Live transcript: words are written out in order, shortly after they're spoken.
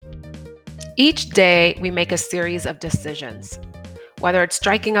Each day, we make a series of decisions, whether it's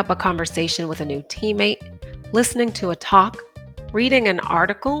striking up a conversation with a new teammate, listening to a talk, reading an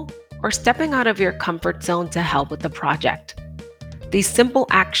article, or stepping out of your comfort zone to help with the project. These simple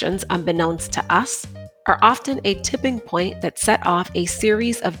actions, unbeknownst to us, are often a tipping point that set off a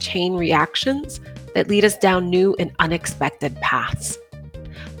series of chain reactions that lead us down new and unexpected paths.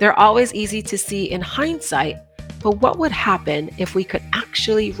 They're always easy to see in hindsight, but what would happen if we could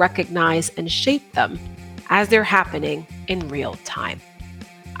actually recognize and shape them as they're happening in real time?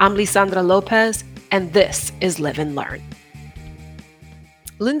 I'm Lisandra Lopez, and this is Live and Learn.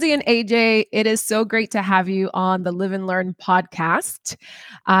 Lindsay and AJ, it is so great to have you on the Live and Learn podcast.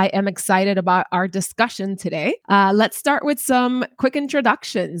 I am excited about our discussion today. Let's start with some quick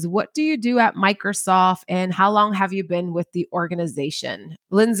introductions. What do you do at Microsoft and how long have you been with the organization?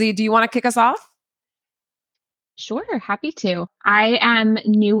 Lindsay, do you want to kick us off? Sure, happy to. I am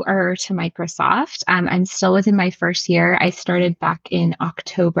newer to Microsoft. I'm still within my first year. I started back in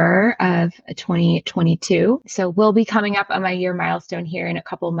October of 2022. So we'll be coming up on my year milestone here in a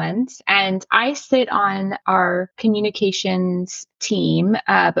couple months. And I sit on our communications team,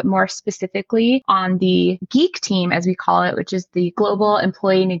 but more specifically on the GEEK team, as we call it, which is the Global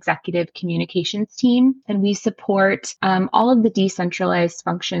Employee and Executive Communications team. And we support all of the decentralized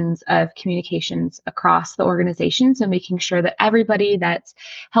functions of communications across the organization. So making sure that everybody that's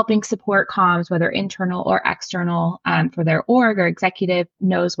helping support comms, whether internal or external for their org or executive,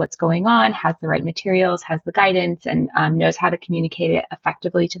 knows what's going on, has the right materials, has the guidance, and knows how to communicate it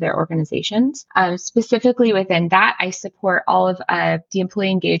effectively to their organizations. Specifically within that, I support all of the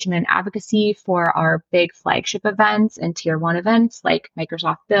employee engagement advocacy for our big flagship events and tier one events like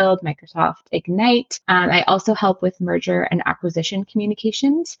Microsoft Build, Microsoft Ignite. I also help with merger and acquisition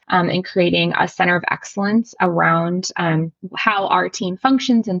communications and creating a center of excellence around how our team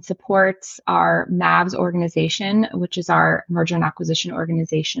functions and supports our MAVS organization, which is our merger and acquisition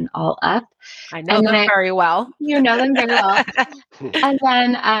organization, all up. I know them very well. You know them very well. And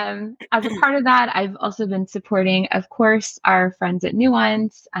then as a part of that, I've also been supporting, of course, our friends at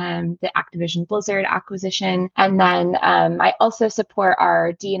Nuance, the Activision Blizzard acquisition. And then I also support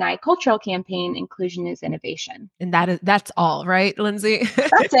our D&I cultural campaign, Inclusion is Innovation. And that's all, right, Lindsay?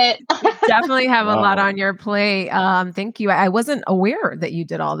 That's it. Definitely have a lot on your plate. Thank you. I wasn't aware that you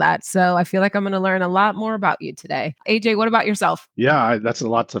did all that. So I feel like I'm going to learn a lot more about you today. AJ, what about yourself? Yeah, that's a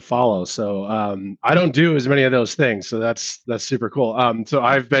lot to follow. So I don't do as many of those things. So that's super cool. So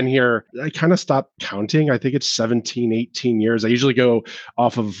I've been here, I kind of stopped counting. I think it's 17, 18 years. I usually go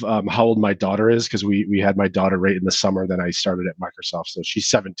off of how old my daughter is because we had my daughter right in the summer. Then I started at Microsoft. So she's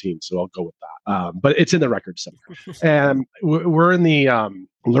 17. So I'll go with that. But it's in the record somewhere. And we're in the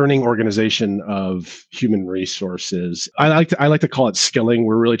learning organization of human resources. I like to call it skilling.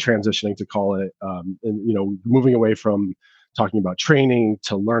 We're really transitioning to call it, moving away from talking about training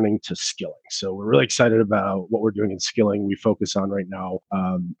to learning to skilling. So we're really excited about what we're doing in skilling. We focus on right now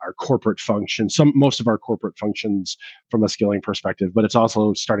our corporate functions, most of our corporate functions from a skilling perspective, but it's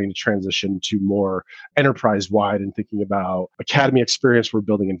also starting to transition to more enterprise-wide and thinking about academy experience we're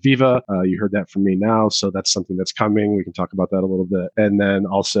building in Viva. You heard that from me now, so that's something that's coming. We can talk about that a little bit. And then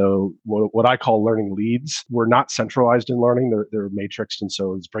also what I call learning leads. We're not centralized in learning. They're matrixed, and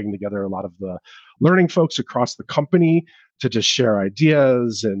so it's bringing together a lot of the learning folks across the company to just share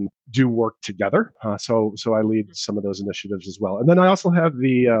ideas and do work together. So I lead some of those initiatives as well. And then I also have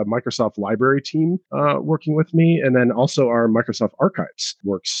the Microsoft Library team working with me. And then also our Microsoft Archives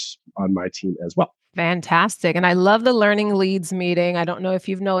works on my team as well. Fantastic. And I love the Learning Leads meeting. I don't know if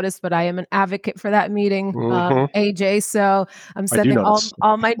you've noticed, but I am an advocate for that meeting, AJ. So I'm sending all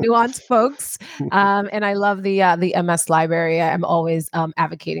my Nuance folks. And I love the MS Library. I'm always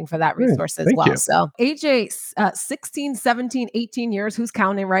advocating for that resource as well. So AJ, 16, 17, 18 years, who's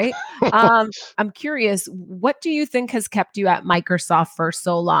counting, right? I'm curious, what do you think has kept you at Microsoft for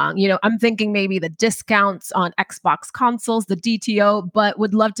so long? I'm thinking maybe the discounts on Xbox consoles, the DTO, but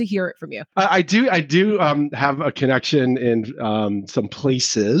would love to hear it from you. I do have a connection in some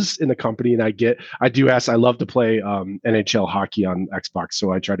places in the company, and I do ask. I love to play NHL hockey on Xbox,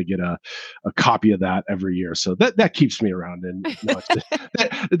 so I try to get a copy of that every year. So that keeps me around, and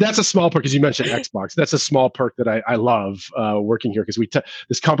that's a small perk because you mentioned Xbox. That's a small perk that I love working here because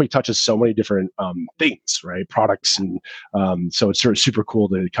this company touches so many different things, right? Products, and so it's sort of super cool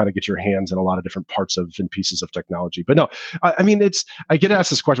to kind of get your hands in a lot of different parts of and pieces of technology. But no, I mean I get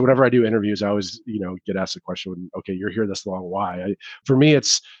asked this question whenever I do interviews. I always get asked the question, okay, you're here this long, why? For me,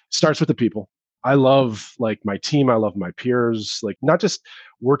 starts with the people. I love my team. I love my peers, not just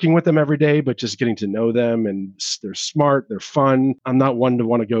working with them every day, but just getting to know them. And they're smart, they're fun. I'm not one to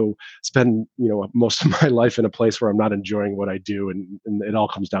want to go spend, most of my life in a place where I'm not enjoying what I do. And it all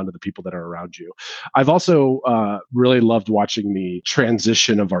comes down to the people that are around you. I've also really loved watching the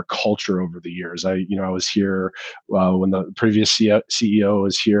transition of our culture over the years. I was here when the previous CEO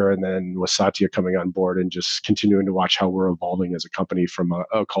was here, and then with Satya coming on board, and just continuing to watch how we're evolving as a company from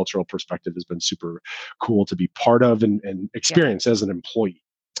a cultural perspective has been super cool to be part of and experience as an employee.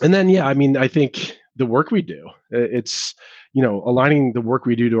 And then, I think the work we do, it's, aligning the work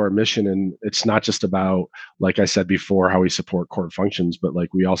we do to our mission. And it's not just about, like I said before, how we support core functions, but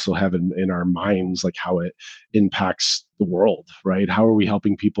like we also have in our minds, like how it impacts the world, right? How are we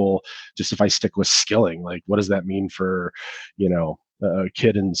helping people? Just if I stick with skilling, like what does that mean for, a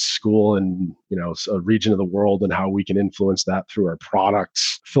kid in school and a region of the world, and how we can influence that through our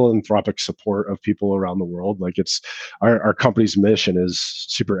products, philanthropic support of people around the world. Like it's our company's mission is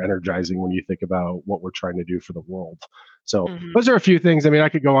super energizing when you think about what we're trying to do for the world. So those are a few things. I mean, I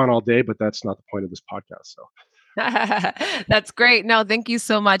could go on all day, but that's not the point of this podcast. So that's great. No, thank you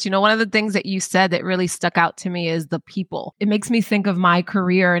so much. One of the things that you said that really stuck out to me is the people. It makes me think of my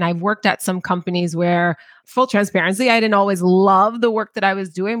career, and I've worked at some companies where, full transparency, I didn't always love the work that I was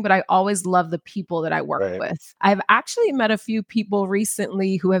doing, but I always loved the people that I worked with. I've actually met a few people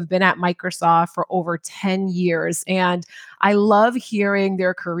recently who have been at Microsoft for over 10 years, and I love hearing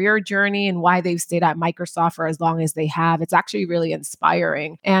their career journey and why they've stayed at Microsoft for as long as they have. It's actually really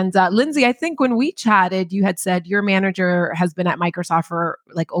inspiring. And Lindsay, I think when we chatted, you had said your manager has been at Microsoft for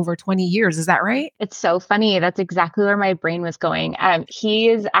like over 20 years. Is that right? It's so funny. That's exactly where my brain was going. He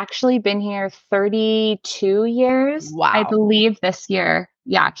has actually been here 32 years, wow. I believe, this year.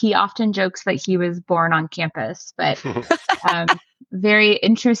 Yeah, he often jokes that he was born on campus, but very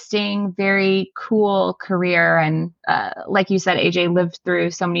interesting, very cool career. And like you said, AJ lived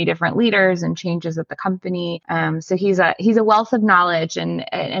through so many different leaders and changes at the company. So he's a wealth of knowledge, and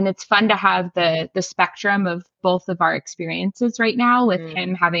it's fun to have the spectrum of both of our experiences right now, with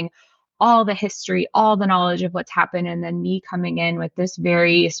him having all the history, all the knowledge of what's happened, and then me coming in with this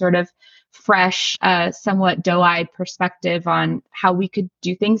very sort of fresh, somewhat doe-eyed perspective on how we could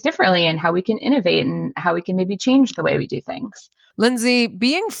do things differently and how we can innovate and how we can maybe change the way we do things. Lindsay,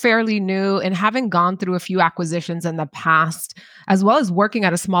 being fairly new and having gone through a few acquisitions in the past, as well as working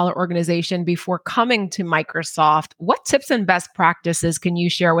at a smaller organization before coming to Microsoft, what tips and best practices can you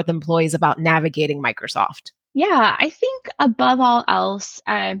share with employees about navigating Microsoft? Yeah, I think above all else,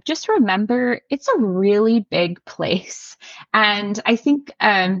 just remember it's a really big place. And I think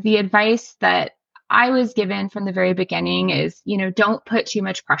the advice that I was given from the very beginning is, don't put too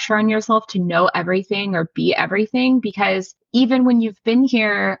much pressure on yourself to know everything or be everything, because even when you've been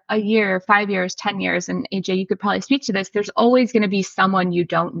here a year, 5 years, 10 years, and AJ, you could probably speak to this, there's always going to be someone you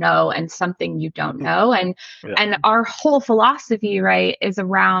don't know and something you don't know. And our whole philosophy, right, is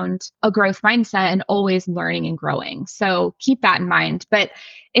around a growth mindset and always learning and growing. So keep that in mind. But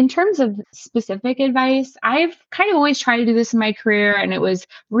in terms of specific advice, I've kind of always tried to do this in my career, and it was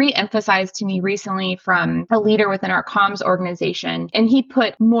re-emphasized to me recently from a leader within our comms organization. And he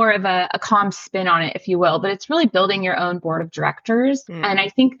put more of a comms spin on it, if you will, but it's really building your own board of directors. And I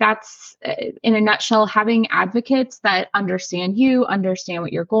think that's, in a nutshell, having advocates that understand you, understand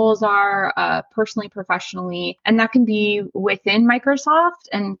what your goals are, personally, professionally, and that can be within Microsoft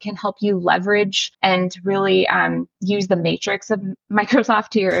and can help you leverage and really use the matrix of Microsoft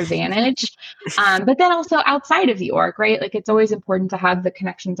to your advantage. But then also outside of the org, right? Like it's always important to have the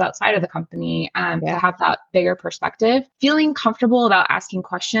connections outside of the company to have that bigger perspective. Feeling comfortable about asking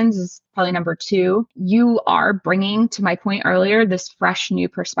questions is probably number 2. You are bringing, to my point earlier, this fresh new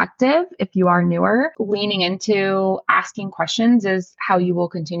perspective. If you are newer, leaning into asking questions is how you will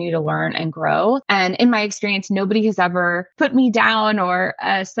continue to learn and grow. And in my experience, nobody has ever put me down or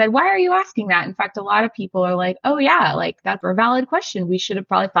said, why are you asking that? In fact, a lot of people are like, oh yeah, like that's a valid question. We should have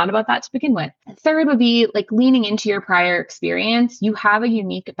probably thought about that to begin with. Third would be like leaning into your prior experience. You have a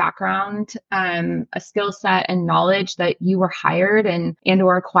unique background, a skill set and knowledge that you were hired and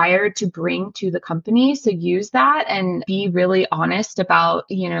or acquired to bring to the company. So use that and be really honest about,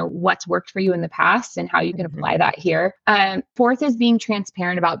 what's worked for you in the past and how you can apply that here. Fourth is being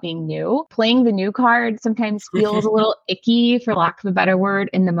transparent about being new. Playing the new card sometimes feels a little icky, for lack of a better word,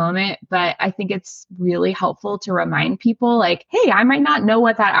 in the moment, but I think it's really helpful to remind people like, hey, I might not know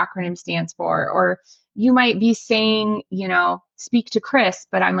what that acronym stands for, or you might be saying, speak to Chris,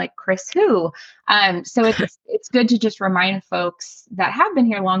 but I'm like, Chris who? So it's good to just remind folks that have been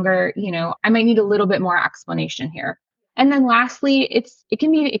here longer, I might need a little bit more explanation here. And then lastly, it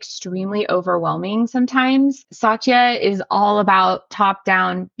can be extremely overwhelming sometimes. Satya is all about top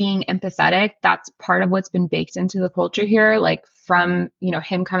down being empathetic. That's part of what's been baked into the culture here, like from,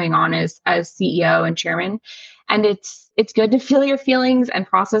 him coming on as CEO and chairman. And it's good to feel your feelings and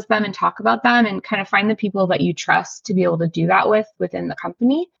process them and talk about them and kind of find the people that you trust to be able to do that within the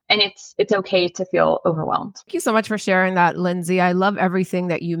company. And it's okay to feel overwhelmed. Thank you so much for sharing that, Lindsay. I love everything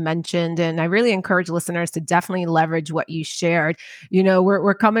that you mentioned, and I really encourage listeners to definitely leverage what you shared.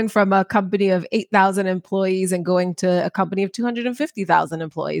 We're coming from a company of 8,000 employees and going to a company of 250,000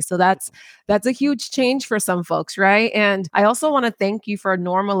 employees. So that's a huge change for some folks, right? And I also want to thank you for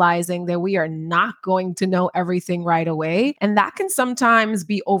normalizing that we are not going to know everything right away, and that can sometimes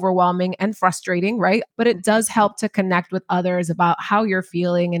be overwhelming and frustrating, right? But it does help to connect with others about how you're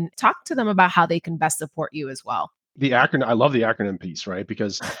feeling and talk to them about how they can best support you as well. The acronym, I love the acronym piece, right?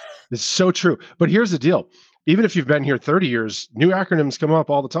 Because it's so true. But here's the deal. Even if you've been here 30 years, new acronyms come up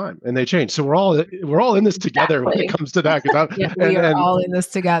all the time and they change. So we're all in this together when it comes to that. We are all in this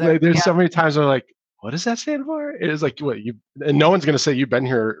together. There's so many times where like, what does that stand for? It is like, and no one's going to say you've been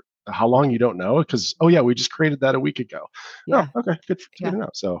here how long, you don't know, because we just created that a week ago. Yeah. Oh, okay, good to know.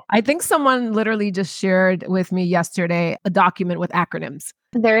 So I think someone literally just shared with me yesterday a document with acronyms.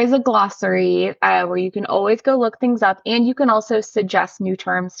 There is a glossary where you can always go look things up, and you can also suggest new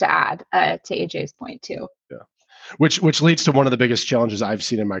terms to add to AJ's point too. Yeah, which leads to one of the biggest challenges I've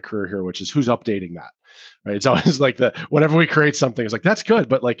seen in my career here, which is who's updating that. Right. It's always like whenever we create something, it's like, that's good.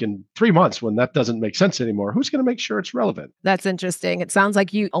 But like in 3 months, when that doesn't make sense anymore, who's going to make sure it's relevant? That's interesting. It sounds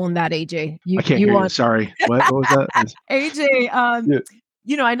like you own that, AJ. I can't hear you. Sorry. What was that? AJ,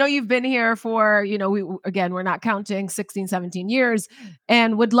 I know you've been here for, we're not counting 16, 17 years,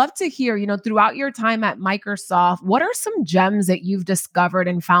 and would love to hear, throughout your time at Microsoft, what are some gems that you've discovered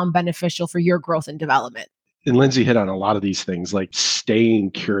and found beneficial for your growth and development? And Lindsay hit on a lot of these things, like staying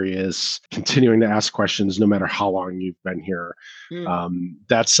curious, continuing to ask questions no matter how long you've been here.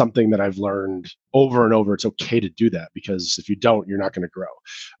 That's something that I've learned over and over. It's okay to do that, because if you don't, you're not going to grow.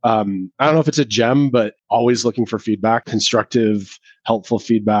 I don't know if it's a gem, but always looking for feedback, constructive, helpful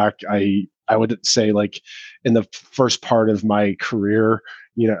feedback. I would say, like, in the first part of my career,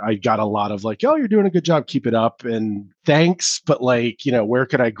 I got a lot of like, oh, you're doing a good job, keep it up, and thanks. But like, where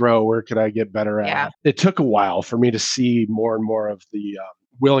could I grow? Where could I get better at? Yeah. It took a while for me to see more and more of the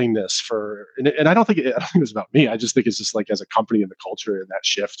willingness for, and I don't think it was about me. I just think it's just like, as a company and the culture and that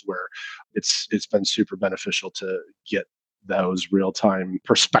shift where it's been super beneficial to get those real-time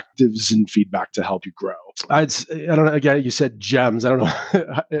perspectives and feedback to help you grow. I don't know. Again, you said gems. I don't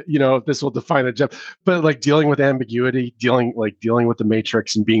know, if this will define a gem, but like dealing with ambiguity, dealing with the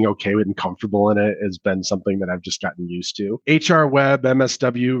matrix and being okay with and comfortable in it has been something that I've just gotten used to. HR web,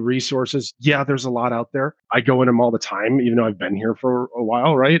 MSW resources. Yeah, there's a lot out there. I go in them all the time, even though I've been here for a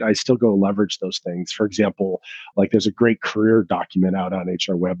while, right? I still go leverage those things. For example, like there's a great career document out on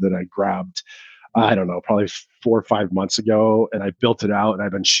HR web that I grabbed, I don't know, probably 4 or 5 months ago. And I built it out and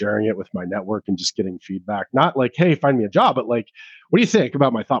I've been sharing it with my network and just getting feedback. Not like, hey, find me a job, but like, what do you think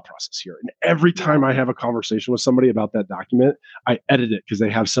about my thought process here? And every time I have a conversation with somebody about that document, I edit it because they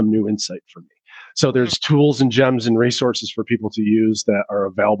have some new insight for me. So there's tools and gems and resources for people to use that are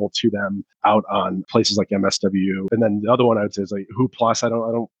available to them out on places like MSW. And then the other one I would say is like Who Plus. I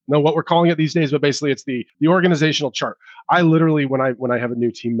don't know what we're calling it these days, but basically it's the organizational chart. I literally, when I have a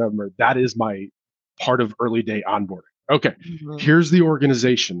new team member, that is my part of early day onboarding. Okay, here's the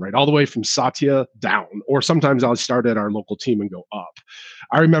organization, right? All the way from Satya down, or sometimes I'll start at our local team and go up.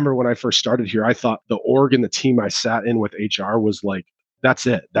 I remember when I first started here, I thought the org and the team I sat in with HR was like, that's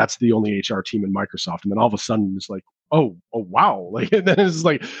it. That's the only HR team in Microsoft. And then all of a sudden it's like, oh wow. Like, and then it's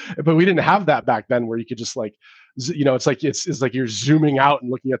like, but we didn't have that back then where you could just like, it's like you're zooming out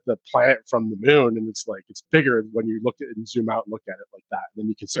and looking at the planet from the moon, and it's like it's bigger when you look at it and zoom out and look at it like that. And then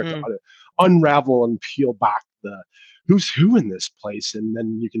you can start to unravel and peel back the who's who in this place, and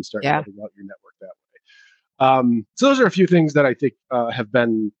then you can start building out your network that way. So those are a few things that I think have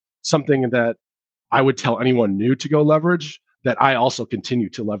been something that I would tell anyone new to go leverage, that I also continue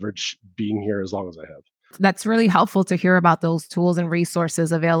to leverage being here as long as I have. That's really helpful to hear about those tools and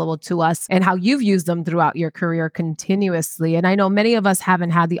resources available to us and how you've used them throughout your career continuously. And I know many of us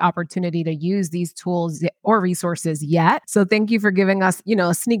haven't had the opportunity to use these tools or resources yet. So thank you for giving us,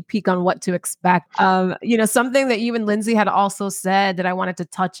 a sneak peek on what to expect. Something that you and Lindsay had also said that I wanted to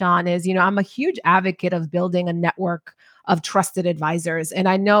touch on is, I'm a huge advocate of building a network of trusted advisors. And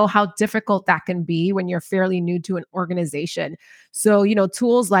I know how difficult that can be when you're fairly new to an organization. So,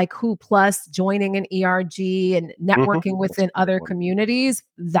 tools like Who Plus, joining an ERG, and networking within other communities,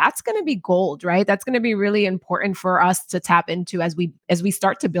 that's going to be gold, right? That's going to be really important for us to tap into as we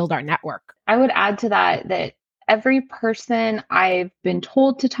start to build our network. I would add to that every person I've been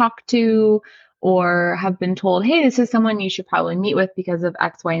told to talk to or have been told, hey, this is someone you should probably meet with because of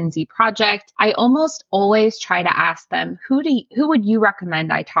X, Y, and Z project, I almost always try to ask them, who would you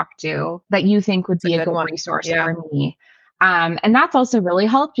recommend I talk to that you think would be a good resource for me? And that's also really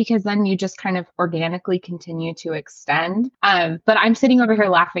helped because then you just kind of organically continue to extend. But I'm sitting over here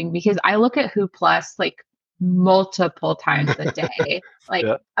laughing because I look at Who Plus multiple times a day,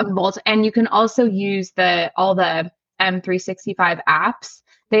 and you can also use all the M365 apps.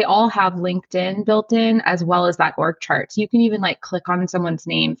 They all have LinkedIn built in as well as that org chart. So you can even click on someone's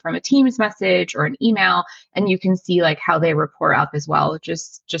name from a Teams message or an email, and you can see how they report up as well.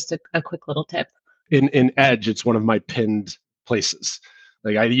 Just a quick little tip. In Edge, it's one of my pinned places.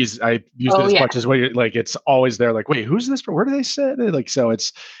 I use it as much as it's always there. Wait, who's this? Where do they sit? So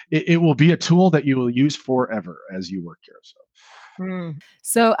it will be a tool that you will use forever as you work here.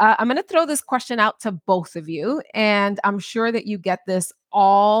 So I'm going to throw this question out to both of you, and I'm sure that you get this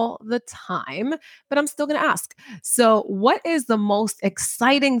all the time, but I'm still going to ask. So what is the most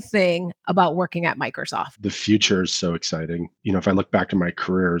exciting thing about working at Microsoft? The future is so exciting. If I look back to my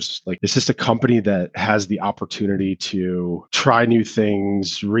careers, it's just a company that has the opportunity to try new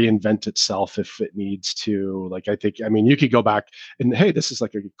things, reinvent itself if it needs to. You could go back and, hey, this is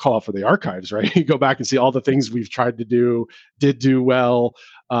like a call out for the archives, right? You go back and see all the things we've tried to do, did do well.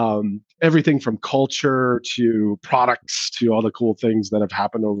 Everything from culture to products to all the cool things that have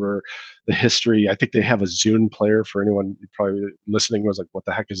happened over the history. I think they have a Zune player for anyone probably listening was like, what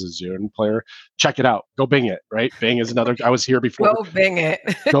the heck is a Zune player? Check it out. Go Bing it, right? Bing is another, I was here before. Go Bing it.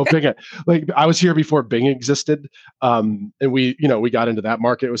 Go Bing it. I was here before Bing existed. And we got into that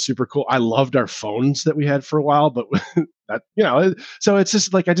market. It was super cool. I loved our phones that we had for a while, but so it's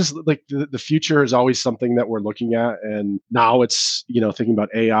just the future is always something that we're looking at. And now it's, thinking about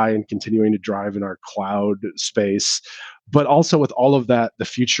AI and continuing to drive in our cloud space, but also with all of that, the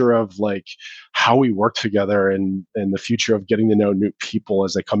future of how we work together and the future of getting to know new people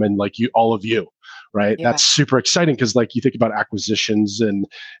as they come in, all of you, right? Yeah. That's super exciting because you think about acquisitions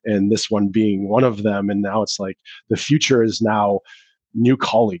and this one being one of them. And now it's the future is now new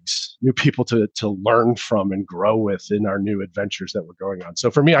colleagues, new people to learn from and grow with in our new adventures that we're going on. So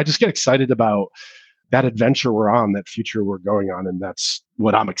for me, I just get excited about that adventure we're on, that future we're going on. And that's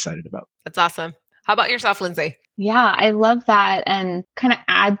what I'm excited about. That's awesome. How about yourself, Lindsay? Yeah, I love that. And kind of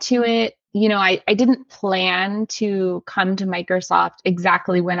add to it, I didn't plan to come to Microsoft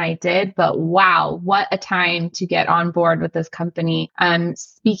exactly when I did, but wow, what a time to get on board with this company.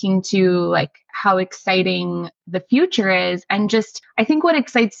 Speaking to how exciting the future is. And just, I think what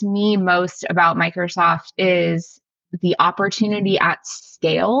excites me most about Microsoft is the opportunity at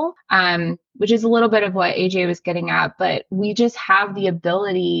scale, which is a little bit of what AJ was getting at, but we just have the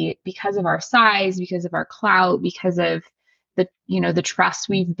ability because of our size, because of our clout, because of the trust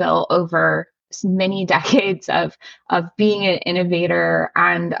we've built over many decades of being an innovator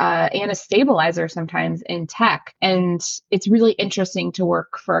and a stabilizer sometimes in tech. And it's really interesting to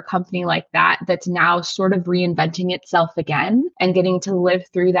work for a company like that that's now sort of reinventing itself again and getting to live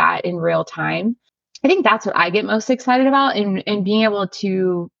through that in real time. I think that's what I get most excited about, and being able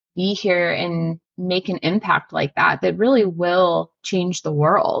to be here and make an impact like that really will change the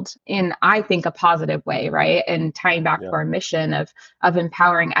world in, I think, a positive way, right? And tying back to our mission of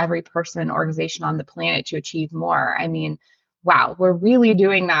empowering every person, organization on the planet to achieve more. I mean, wow, we're really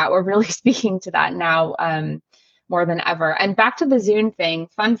doing that. We're really speaking to that now more than ever. And back to the Zune thing,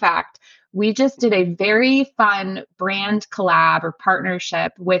 fun fact, we just did a very fun brand collab or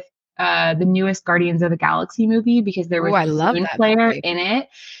partnership with the newest Guardians of the Galaxy movie because there was a Zune player in it.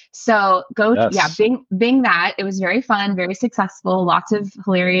 So Bing that. It was very fun, very successful, lots of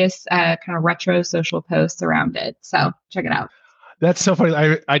hilarious kind of retro social posts around it. So check it out. That's so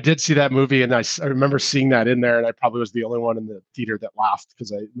funny. I did see that movie, and I remember seeing that in there, and I probably was the only one in the theater that laughed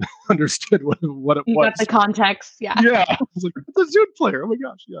because I understood what it was. You got the context, yeah. Yeah, I was like, it's a Zune player. Oh my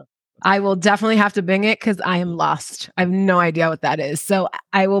gosh, yeah. I will definitely have to Bing it because I am lost. I have no idea what that is. So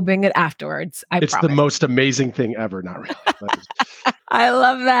I will Bing it afterwards. It's promise. The most amazing thing ever. Not really. I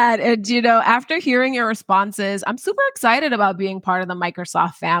love that. And, after hearing your responses, I'm super excited about being part of the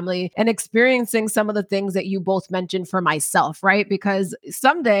Microsoft family and experiencing some of the things that you both mentioned for myself, right? Because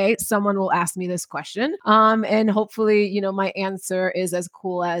someday someone will ask me this question. And hopefully, my answer is as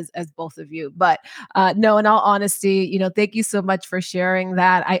cool as both of you. But no, in all honesty, thank you so much for sharing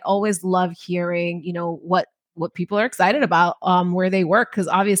that. I always love hearing, what people are excited about where they work, because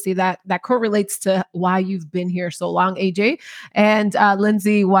obviously that correlates to why you've been here so long, AJ, and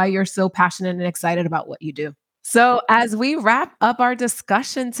Lindsay, why you're so passionate and excited about what you do. So, as we wrap up our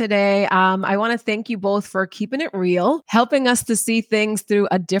discussion today, I want to thank you both for keeping it real, helping us to see things through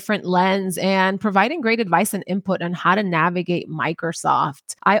a different lens, and providing great advice and input on how to navigate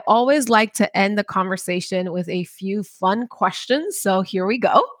Microsoft. I always like to end the conversation with a few fun questions. So, here we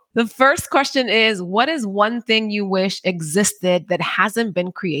go. The first question is, what is one thing you wish existed that hasn't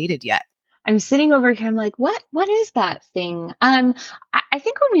been created yet? I'm sitting over here. I'm like, what is that thing? I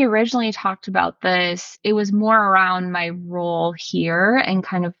think when we originally talked about this, it was more around my role here and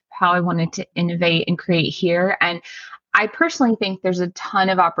kind of how I wanted to innovate and create here. And I personally think there's a ton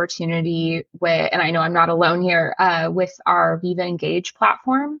of opportunity and I know I'm not alone here, with our Viva Engage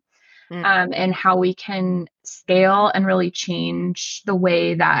platform. And how we can scale and really change the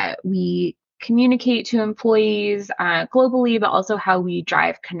way that we communicate to employees globally, but also how we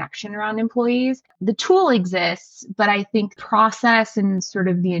drive connection around employees. The tool exists, but I think process and sort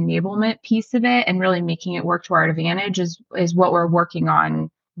of the enablement piece of it and really making it work to our advantage is what we're working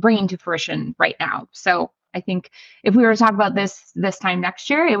on bringing to fruition right now. So I think if we were to talk about this time next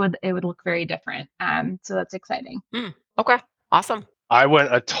year, it would look very different. So that's exciting. Okay, awesome. I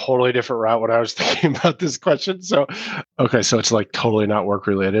went a totally different route when I was thinking about this question. So it's like totally not work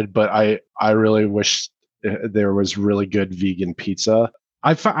related, but I really wish there was really good vegan pizza.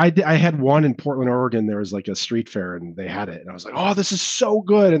 I had one in Portland, Oregon. There was like a street fair and they had it. And I was like, oh, this is so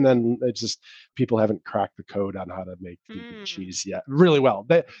good. And then it's just people haven't cracked the code on how to make vegan cheese yet really well.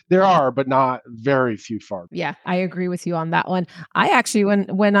 There are, but not very few far. Yeah, I agree with you on that one. I actually,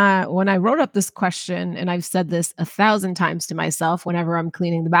 when I wrote up this question, and I've said this 1,000 times to myself whenever I'm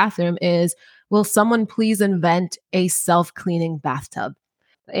cleaning the bathroom, is, will someone please invent a self-cleaning bathtub?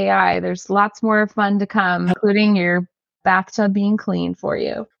 AI, there's lots more fun to come, including your bathtub being clean for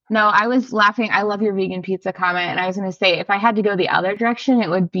you. No, I was laughing. I love your vegan pizza comment. And I was going to say, if I had to go the other direction, it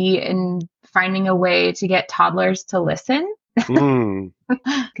would be in finding a way to get toddlers to listen. Can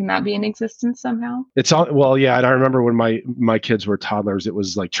that be in existence somehow? It's all, well, yeah. And I remember when my kids were toddlers, it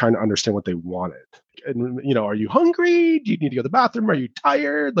was like trying to understand what they wanted. And, are you hungry? Do you need to go to the bathroom? Are you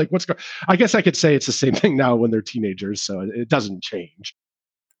tired? Like I guess I could say it's the same thing now when they're teenagers. So it doesn't change.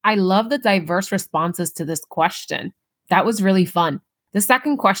 I love the diverse responses to this question. That was really fun. The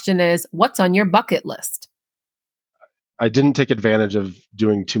second question is, what's on your bucket list? I didn't take advantage of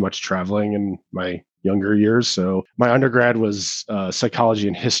doing too much traveling in my younger years. So my undergrad was psychology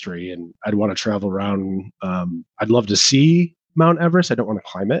and history, and I'd want to travel around. I'd love to see Mount Everest. I don't want to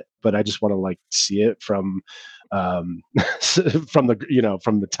climb it, but I just want to see it from from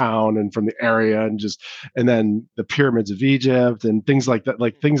the town and from the area, and then the pyramids of Egypt and things like that,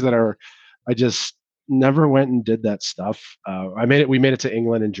 like things that are, I just never went and did that stuff. We made it to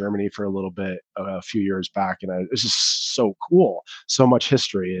England and Germany for a little bit a few years back, and it was just so cool, so much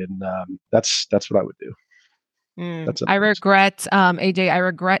history, and that's what I would do. I regret, AJ, I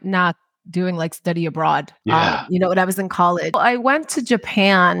regret not doing study abroad. Yeah. When I was in college, I went to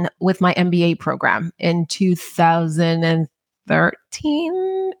Japan with my MBA program in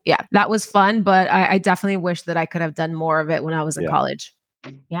 2013. Yeah, that was fun, but I definitely wish that I could have done more of it when I was in college.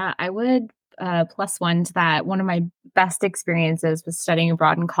 Yeah, I would plus one to that. One of my best experiences was studying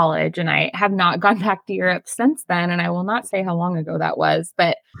abroad in college, and I have not gone back to Europe since then. And I will not say how long ago that was,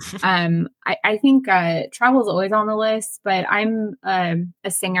 but I think travel is always on the list. But I'm a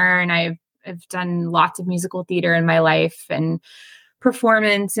singer, and I've done lots of musical theater in my life and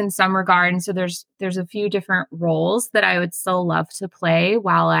performance in some regard. And so there's a few different roles that I would still love to play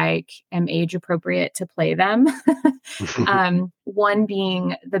while I am age appropriate to play them. One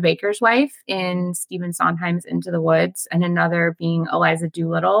being the baker's wife in Stephen Sondheim's Into the Woods, and another being Eliza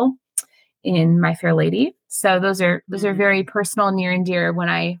Doolittle in My Fair Lady. So those are very personal, near and dear. When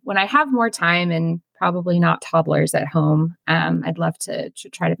I have more time and probably not toddlers at home, I'd love to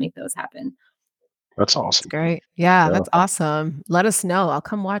try to make those happen. That's awesome. Great. Yeah, that's awesome. Let us know. I'll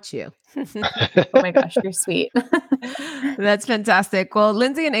come watch you. Oh my gosh, you're sweet. That's fantastic. Well,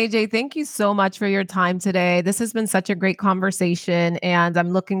 Lindsay and AJ, thank you so much for your time today. This has been such a great conversation, and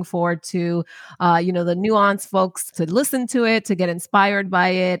I'm looking forward to, the Nuance folks to listen to it, to get inspired by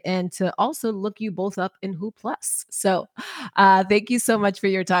it, and to also look you both up in Who Plus. So, thank you so much for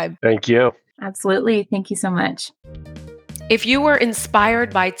your time. Thank you. Absolutely. Thank you so much. If you were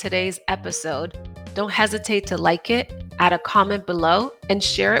inspired by today's episode, don't hesitate to like it, add a comment below, and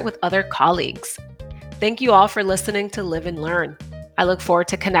share it with other colleagues. Thank you all for listening to Live and Learn. I look forward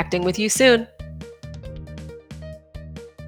to connecting with you soon.